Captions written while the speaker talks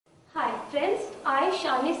Friends, I,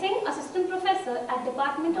 Shalini Singh, Assistant Professor at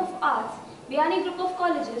Department of Arts, Biyani Group of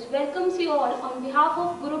Colleges, welcomes you all on behalf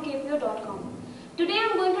of GuruKPO.com. Today I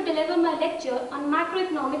am going to deliver my lecture on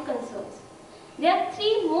macroeconomic concerns. There are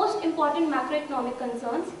three most important macroeconomic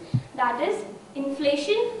concerns, that is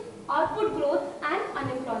inflation, output growth and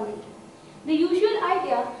unemployment. The usual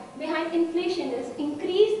idea behind inflation is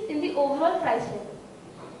increase in the overall price level.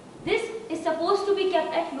 This is supposed to be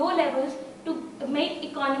kept at low levels to make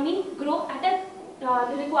economy grow at a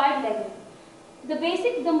required level.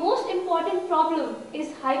 The most important problem is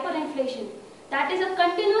hyperinflation, that is a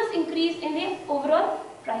continuous increase in the overall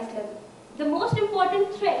price level. The most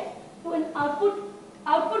important threat to an output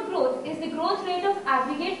growth is the growth rate of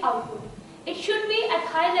aggregate output. It should be at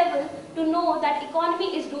high level to know that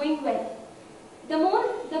economy is doing well.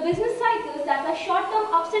 The business cycles that are short-term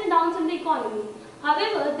ups and downs in the economy.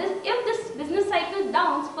 However, if this business cycle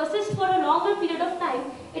downs persist for a longer period of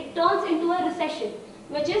time, it turns into a recession,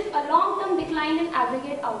 which is a long-term decline in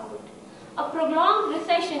aggregate output. A prolonged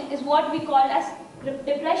recession is what we call as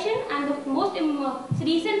depression, and the most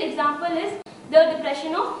recent example is the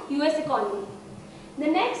depression of US economy. The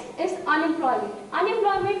next is unemployment.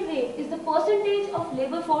 Unemployment rate is the percentage of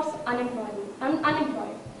labor force unemployed.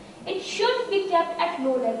 It should be kept at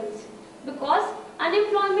low levels because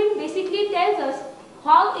unemployment basically tells us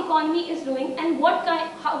how economy is doing and what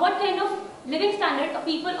kind of living standard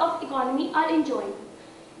people of economy are enjoying.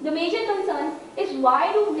 The major concern is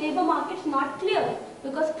why do labor markets not clear?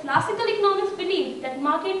 Because classical economics believe that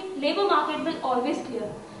labor market will always clear.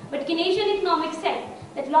 But Keynesian economics said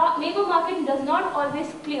that labor market does not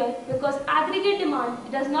always clear because aggregate demand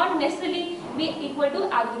does not necessarily be equal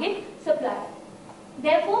to aggregate supply.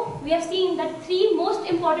 Therefore, we have seen that three most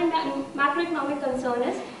important macroeconomic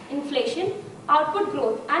concerns is inflation, output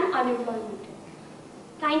growth and unemployment.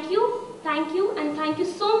 Thank you and thank you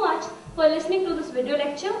so much for listening to this video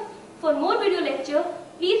lecture. For more video lecture,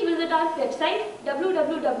 please visit our website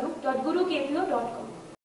www.gurukpo.com.